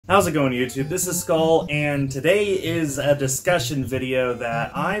How's it going, YouTube? This is Skul, and today is a discussion video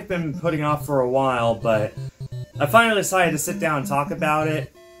that I've been putting off for a while, but I finally decided to sit down and talk about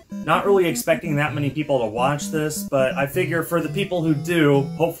it. Not really expecting that many people to watch this, but I figure for the people who do,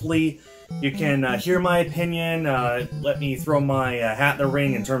 hopefully you can hear my opinion, let me throw my hat in the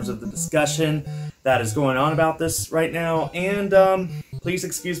ring in terms of the discussion that is going on about this right now, and please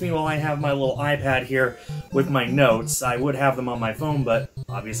excuse me while I have my little iPad here with my notes. I would have them on my phone, but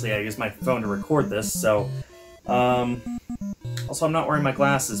obviously I use my phone to record this, so, also I'm not wearing my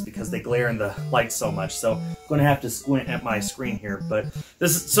glasses because they glare in the light so much, so I'm going to have to squint at my screen here, but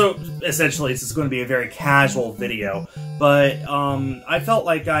this is, so essentially this is going to be a very casual video, but, I felt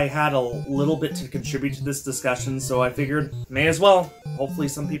like I had a little bit to contribute to this discussion, so I figured, may as well. Hopefully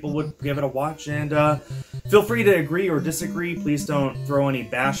some people would give it a watch, and, feel free to agree or disagree. Please don't throw any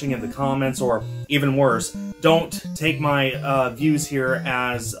bashing in the comments, or even worse, don't take my views here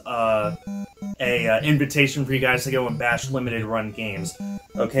as a invitation for you guys to go and bash limited run games.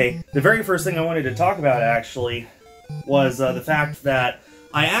 Okay, the very first thing I wanted to talk about actually was the fact that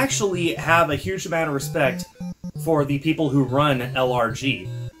I actually have a huge amount of respect for the people who run LRG.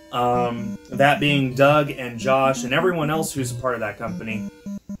 That being Doug and Josh and everyone else who's a part of that company.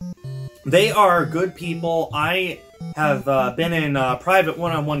 They are good people. I have been in private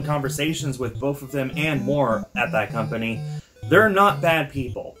one-on-one conversations with both of them and more at that company. They're not bad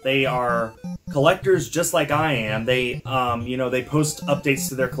people. They are collectors just like I am. They, you know, they post updates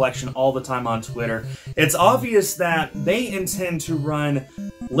to their collection all the time on Twitter. It's obvious that they intend to run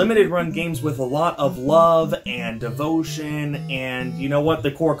limited run games with a lot of love and devotion, and you know what?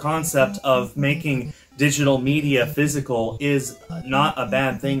 The core concept of making digital media physical is not a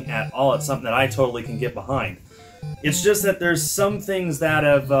bad thing at all. It's something that I totally can get behind. It's just that there's some things that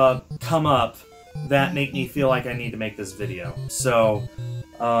have come up that make me feel like I need to make this video. So,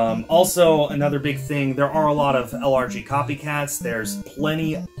 also another big thing, there are a lot of LRG copycats. There's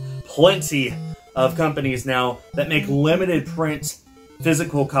plenty of companies now that make limited print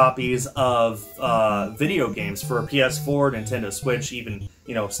physical copies of video games for PS4, Nintendo Switch, even,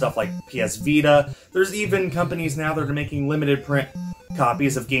 you know, stuff like PS Vita. There's even companies now that are making limited print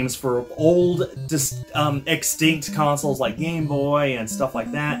copies of games for old, extinct consoles like Game Boy and stuff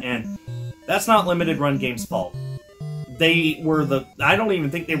like that, and that's not Limited Run Games' fault. They were I don't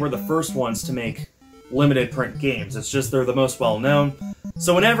even think they were the first ones to make limited print games. It's just they're the most well-known.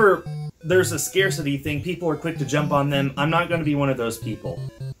 So whenever there's a scarcity thing, people are quick to jump on them. I'm not going to be one of those people.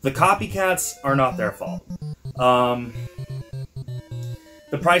 The copycats are not their fault. The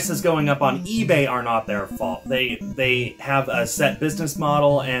prices going up on eBay are not their fault. They have a set business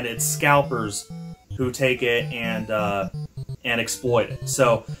model, and it's scalpers who take it and exploit it.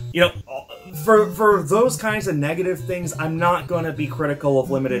 So, you know, for those kinds of negative things, I'm not going to be critical of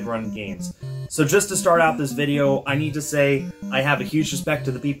limited run games. So just to start out this video, I need to say I have a huge respect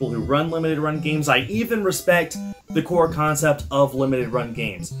to the people who run limited run games. I even respect the core concept of limited run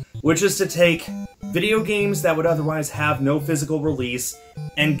games, which is to take video games that would otherwise have no physical release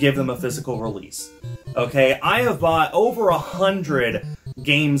and give them a physical release. Okay, I have bought over 100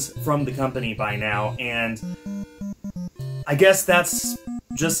 games from the company by now, and I guess that's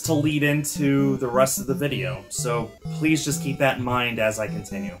just to lead into the rest of the video, so please just keep that in mind as I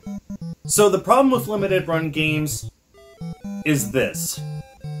continue. So the problem with limited run games is this.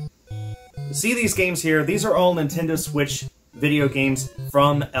 See these games here? These are all Nintendo Switch video games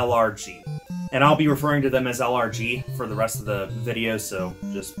from LRG. And I'll be referring to them as LRG for the rest of the video, so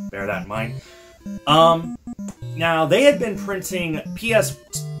just bear that in mind. Now, they had been printing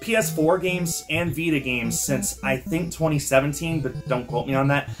PS4 games and Vita games since, I think, 2017, but don't quote me on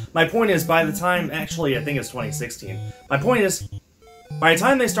that. My point is, by the time, actually, I think it's 2016. My point is, by the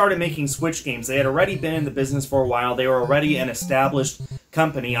time they started making Switch games, they had already been in the business for a while. They were already an established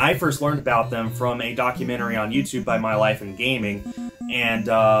company. I first learned about them from a documentary on YouTube by My Life in Gaming, and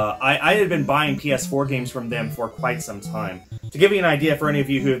I had been buying PS4 games from them for quite some time. To give you an idea, for any of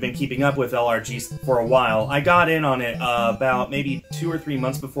you who have been keeping up with LRG for a while, I got in on it about maybe 2 or 3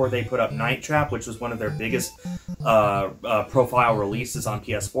 months before they put up Night Trap, which was one of their biggest profile releases on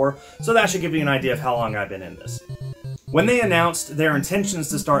PS4, so that should give you an idea of how long I've been in this. When they announced their intentions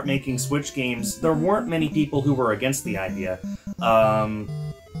to start making Switch games, there weren't many people who were against the idea.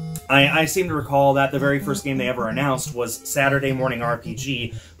 I seem to recall that the very first game they ever announced was Saturday Morning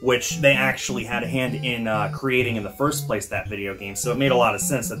RPG, which they actually had a hand in creating in the first place, that video game, so it made a lot of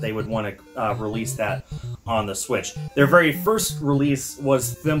sense that they would want to release that on the Switch. Their very first release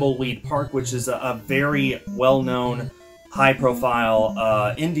was Thimbleweed Park, which is a very well-known, high-profile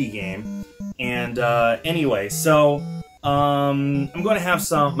indie game. And anyway, so I'm going to have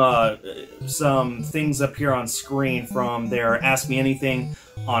some things up here on screen from their Ask Me Anything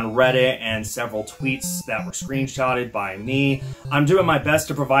on Reddit and several tweets that were screenshotted by me. I'm doing my best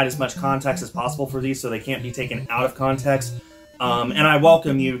to provide as much context as possible for these so they can't be taken out of context. And I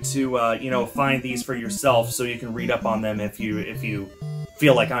welcome you to, you know, find these for yourself so you can read up on them if you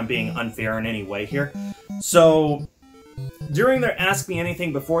feel like I'm being unfair in any way here. So, during their Ask Me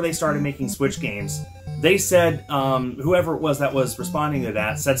Anything before they started making Switch games, they said, whoever it was that was responding to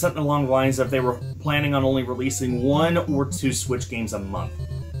that, said something along the lines of they were planning on only releasing 1 or 2 Switch games a month.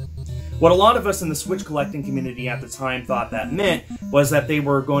 What a lot of us in the Switch collecting community at the time thought that meant was that they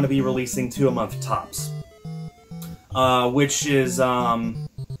were going to be releasing 2 a month tops. Which is,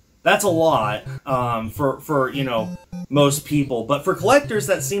 that's a lot, for, you know, most people. But for collectors,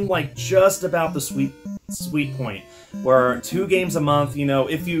 that seemed like just about the sweet point. Where 2 games a month, you know,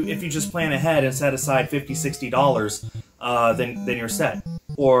 if you just plan ahead and set aside $50, $60, then you're set.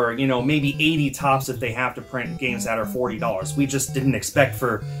 Or, you know, maybe 80 tops if they have to print games that are $40. We just didn't expect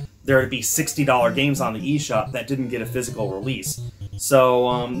for there to be $60 games on the eShop that didn't get a physical release.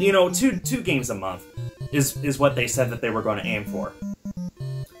 So, you know, two games a month is what they said that they were going to aim for.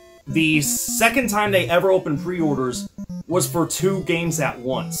 The second time they ever opened pre-orders was for 2 games at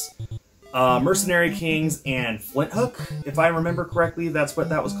once. Mercenary Kings and Flint Hook, if I remember correctly, that's what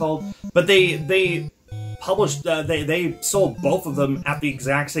that was called. But they published, they sold both of them at the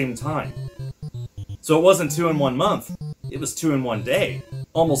exact same time. So it wasn't 2 in 1 month, it was 2 in 1 day,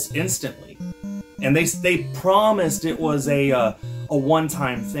 almost instantly. And they promised it was a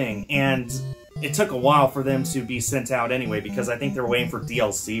one-time thing, and it took a while for them to be sent out anyway, because I think they're waiting for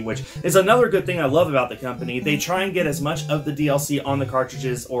DLC, which is another good thing I love about the company. They try and get as much of the DLC on the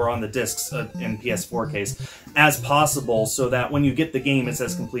cartridges or on the discs, in PS4 case, as possible, so that when you get the game, it's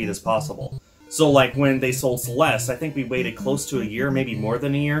as complete as possible. So, like, when they sold Celeste, I think we waited close to a year, maybe more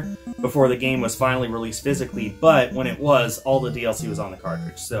than a year, before the game was finally released physically, but when it was, all the DLC was on the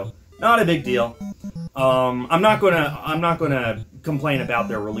cartridge, so not a big deal. I'm not gonna complain about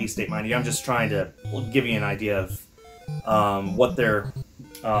their release date, mind you. I'm just trying to give you an idea of what their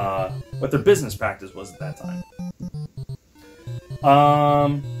business practice was at that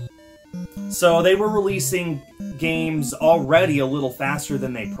time. So they were releasing games already a little faster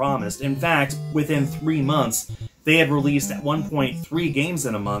than they promised. In fact, within 3 months, they had released at 1.3 games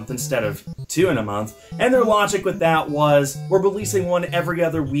in a month instead of 2 in a month. And their logic with that was, we're releasing one every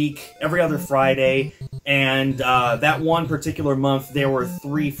other week, every other Friday, and that one particular month, there were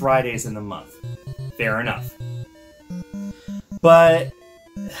 3 Fridays in the month. Fair enough. But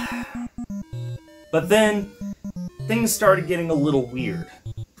then, things started getting a little weird.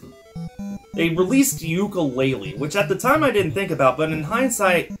 They released Ukulele, which at the time I didn't think about, but in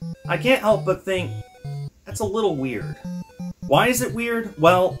hindsight, I can't help but think, that's a little weird. Why is it weird?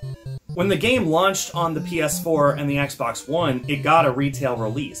 Well, when the game launched on the PS4 and the Xbox One, it got a retail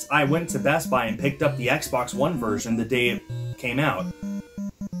release. I went to Best Buy and picked up the Xbox One version the day it came out.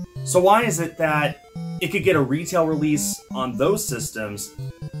 So why is it that it could get a retail release on those systems,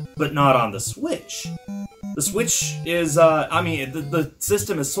 but not on the Switch? The Switch is, I mean, the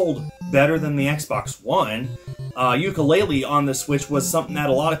system is sold better than the Xbox One. Ukulele on the Switch was something that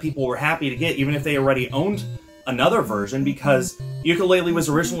a lot of people were happy to get, even if they already owned another version, because Ukulele was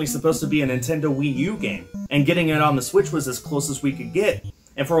originally supposed to be a Nintendo Wii U game, and getting it on the Switch was as close as we could get.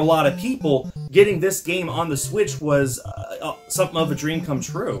 And for a lot of people, getting this game on the Switch was something of a dream come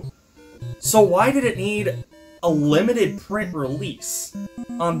true. So why did it need a limited print release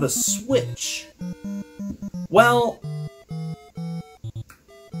on the Switch? Well,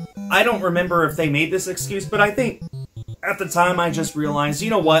 I don't remember if they made this excuse, but I think at the time I just realized, you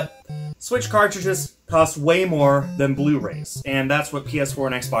know what? Switch cartridges cost way more than Blu-rays, and that's what PS4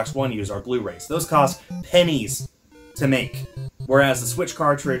 and Xbox One use, are Blu-rays. Those cost pennies to make, whereas the Switch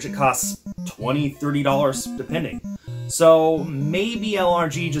cartridge, it costs $20, $30 depending. So maybe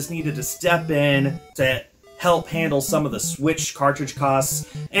LRG just needed to step in to help handle some of the Switch cartridge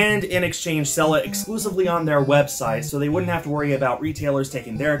costs, and in exchange sell it exclusively on their website so they wouldn't have to worry about retailers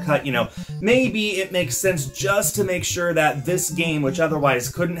taking their cut. You know, maybe it makes sense just to make sure that this game, which otherwise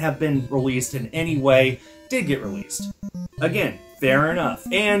couldn't have been released in any way, did get released. Again, fair enough.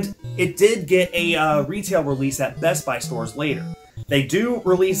 And it did get a retail release at Best Buy stores later. They do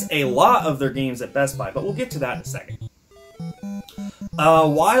release a lot of their games at Best Buy, but we'll get to that in a second. A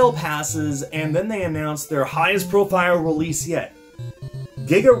while passes, and then they announce their highest profile release yet.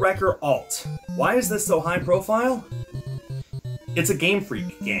 Giga Wrecker Alt. Why is this so high profile? It's a Game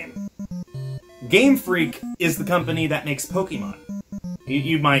Freak game. Game Freak is the company that makes Pokemon.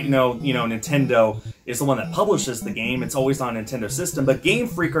 You might know, Nintendo is the one that publishes the game. It's always on Nintendo system, but Game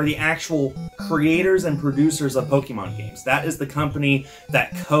Freak are the actual creators and producers of Pokemon games. That is the company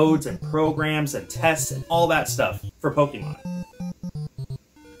that codes and programs and tests and all that stuff for Pokemon.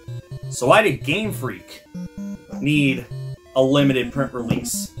 So why did Game Freak need a limited print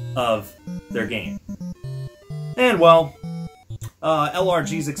release of their game? And well,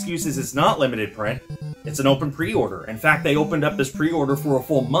 LRG's excuse is it's not limited print, it's an open pre-order. In fact, they opened up this pre-order for a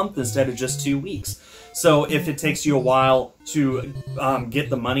full month instead of just 2 weeks. So if it takes you a while to get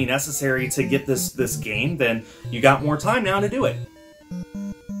the money necessary to get this game, then you got more time now to do it.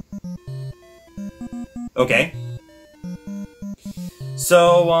 Okay.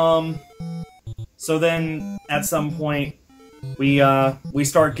 So then at some point we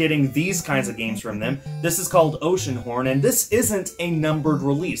start getting these kinds of games from them. This is called Oceanhorn, and this isn't a numbered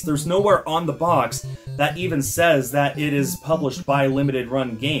release. There's nowhere on the box that even says that it is published by Limited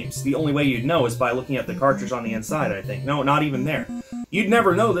Run Games. The only way you'd know is by looking at the cartridge on the inside, I think. No, not even there. You'd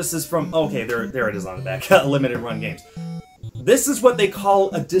never know this is from... Okay, there it is on the back. Limited Run Games. This is what they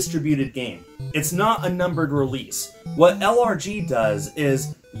call a distributed game. It's not a numbered release. What LRG does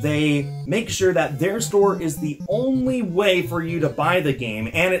is they make sure that their store is the only way for you to buy the game,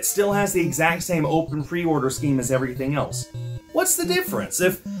 and it still has the exact same open pre-order scheme as everything else. What's the difference?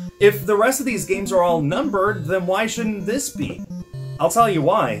 If the rest of these games are all numbered, then why shouldn't this be? I'll tell you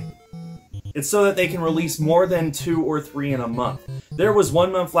why. It's so that they can release more than 2 or 3 in a month. There was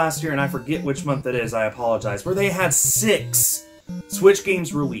 1 month last year, and I forget which month it is, I apologize, where they had 6 Switch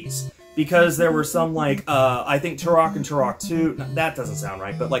games released. Because there were some, like, I think Turok and Turok 2, that doesn't sound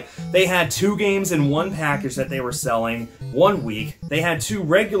right, but, like, they had 2 games in one package that they were selling 1 week. They had 2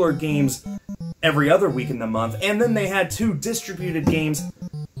 regular games every other week in the month, and then they had 2 distributed games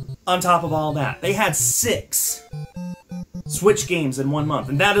on top of all that. They had 6 Switch games in 1 month,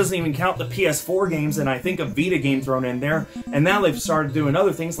 and that doesn't even count the PS4 games and I think a Vita game thrown in there. And now they've started doing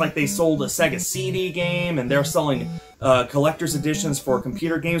other things, like they sold a Sega CD game, and they're selling collector's editions for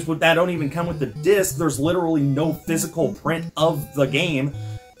computer games that don't even come with the disc. There's literally no physical print of the game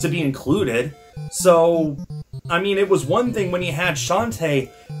to be included. So, I mean, it was one thing when you had Shantae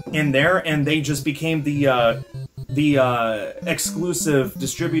in there and they just became the exclusive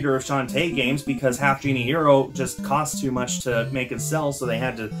distributor of Shantae games because Half Genie Hero just cost too much to make and sell, so they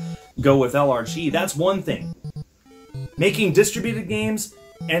had to go with LRG. That's one thing. Making distributed games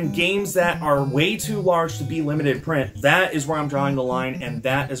and games that are way too large to be limited print, that is where I'm drawing the line, and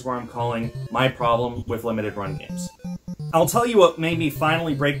that is where I'm calling my problem with limited run games. I'll tell you what made me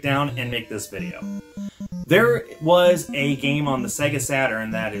finally break down and make this video. There was a game on the Sega Saturn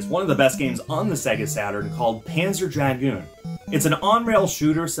that is one of the best games on the Sega Saturn called Panzer Dragoon. It's an on-rail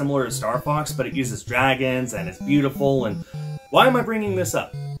shooter similar to Star Fox, but it uses dragons and it's beautiful. And why am I bringing this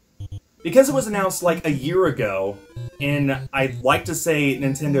up? Because it was announced like a year ago in, I'd like to say,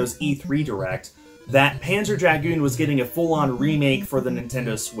 Nintendo's E3 Direct, that Panzer Dragoon was getting a full-on remake for the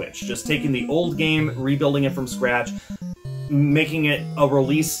Nintendo Switch. Just taking the old game, rebuilding it from scratch, making it a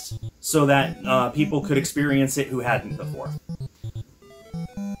release so that people could experience it who hadn't before.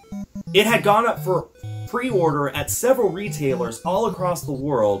 It had gone up for pre-order at several retailers all across the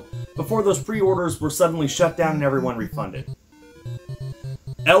world before those pre-orders were suddenly shut down and everyone refunded.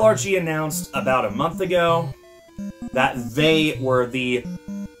 LRG announced about a month ago that they were the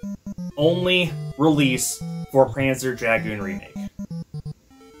only release for Panzer Dragoon Remake.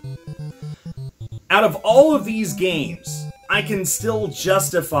 Out of all of these games, I can still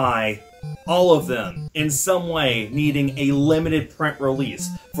justify all of them in some way needing a limited print release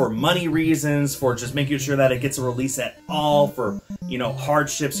for money reasons, for just making sure that it gets a release at all, for, you know,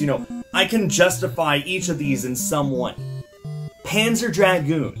 hardships, you know. I can justify each of these in some way. Panzer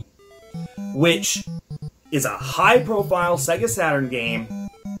Dragoon, which is a high-profile Sega Saturn game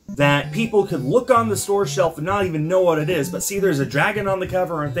that people could look on the store shelf and not even know what it is, but see there's a dragon on the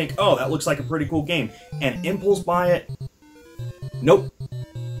cover and think, oh, that looks like a pretty cool game, and impulse buy it. Nope.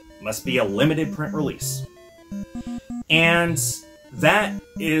 Must be a limited print release. And that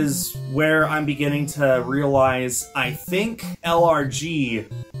is where I'm beginning to realize I think LRG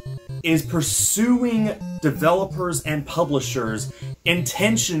is pursuing developers and publishers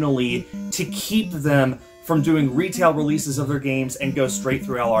intentionally to keep them from doing retail releases of their games and go straight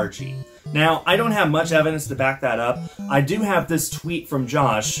through LRG. Now, I don't have much evidence to back that up. I do have this tweet from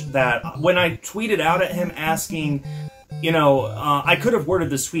Josh that when I tweeted out at him asking, you know, I could have worded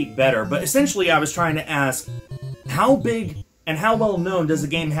this tweet better, but essentially I was trying to ask, how big and how well known does a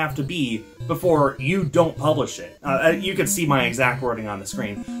game have to be before you don't publish it? You could see my exact wording on the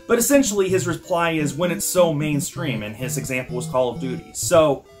screen. But essentially his reply is when it's so mainstream, and his example was Call of Duty.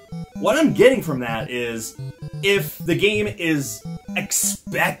 So, what I'm getting from that is, if the game is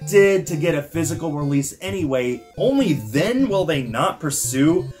expected to get a physical release anyway, only then will they not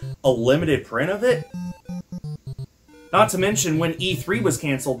pursue a limited print of it? Not to mention, when E3 was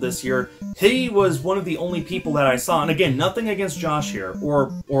canceled this year, he was one of the only people that I saw, and again, nothing against Josh here,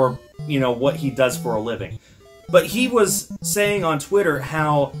 or you know, what he does for a living, but he was saying on Twitter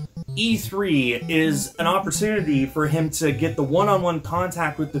how E3 is an opportunity for him to get the one-on-one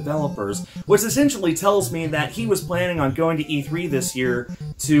contact with developers, which essentially tells me that he was planning on going to E3 this year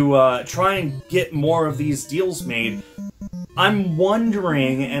to try and get more of these deals made. I'm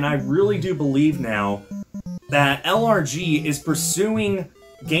wondering, and I really do believe now, that LRG is pursuing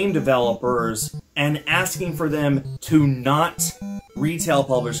game developers and asking for them to not retail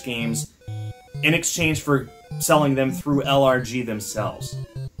publish games in exchange for selling them through LRG themselves.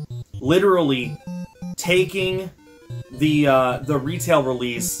 Literally taking the retail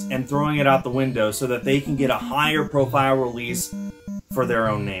release and throwing it out the window so that they can get a higher profile release for their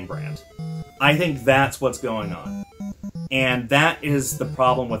own name brand. I think that's what's going on. And that is the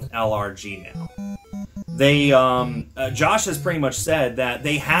problem with LRG now. They, Josh has pretty much said that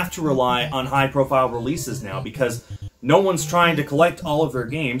they have to rely on high-profile releases now because no one's trying to collect all of their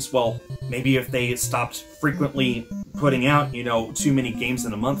games. Well, maybe if they stopped frequently putting out, you know, too many games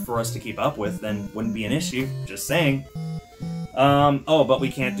in a month for us to keep up with, then wouldn't be an issue. Just saying. Oh, but we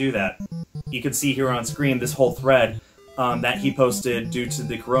can't do that. You can see here on screen this whole thread that he posted due to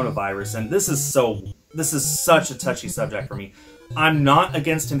the coronavirus, and this is such a touchy subject for me. I'm not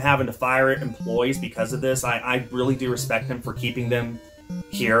against him having to fire employees because of this. I really do respect him for keeping them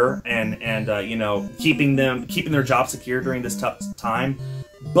here and you know, keeping their job secure during this tough time.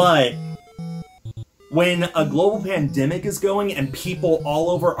 But when a global pandemic is going and people all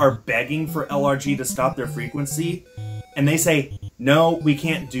over are begging for LRG to stop their frequency, and they say, no, we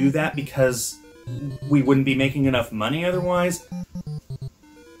can't do that because we wouldn't be making enough money otherwise,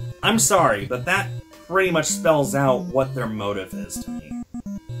 I'm sorry, but that pretty much spells out what their motive is to me.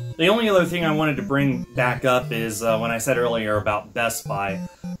 The only other thing I wanted to bring back up is when I said earlier about Best Buy.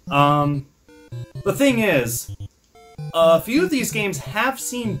 The thing is, a few of these games have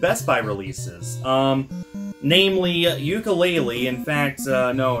seen Best Buy releases. Namely, Yooka-Laylee. In fact,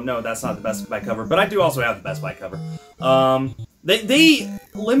 no, that's not the Best Buy cover, but I do also have the Best Buy cover. They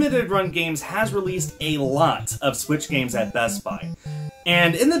Limited Run Games has released a lot of Switch games at Best Buy.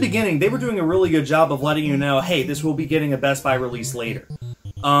 And in the beginning, they were doing a really good job of letting you know, hey, this will be getting a Best Buy release later.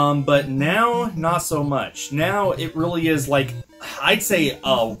 But now, not so much. Now, it really is like, I'd say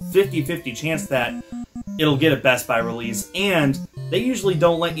a 50-50 chance that it'll get a Best Buy release, and they usually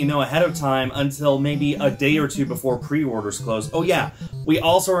don't let you know ahead of time until maybe a day or two before pre-orders close. Oh yeah, we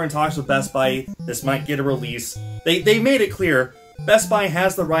also are in talks with Best Buy. This might get a release. They made it clear, Best Buy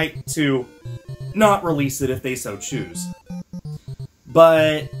has the right to not release it if they so choose.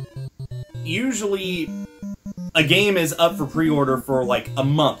 But usually a game is up for pre-order for like a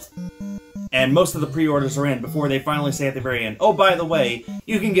month, and most of the pre-orders are in before they finally say at the very end, oh, by the way,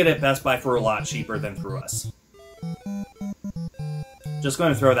 you can get it at Best Buy for a lot cheaper than through us. Just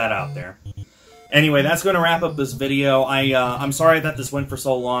going to throw that out there. Anyway, that's going to wrap up this video. I'm sorry that this went for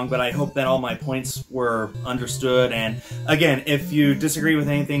so long, but I hope that all my points were understood. And again, if you disagree with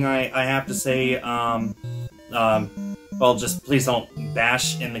anything I have to say, well, just please don't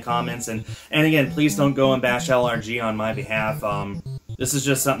bash in the comments. And again, please don't go and bash LRG on my behalf. This is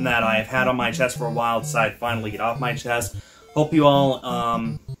just something that I've had on my chest for a while, decided to finally get off my chest. Hope you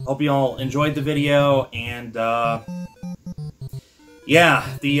all enjoyed the video, and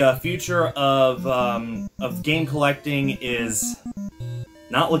yeah, the future of game collecting is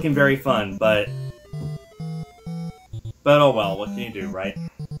not looking very fun, but oh well, what can you do, right?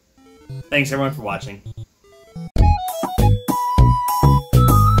 Thanks everyone for watching.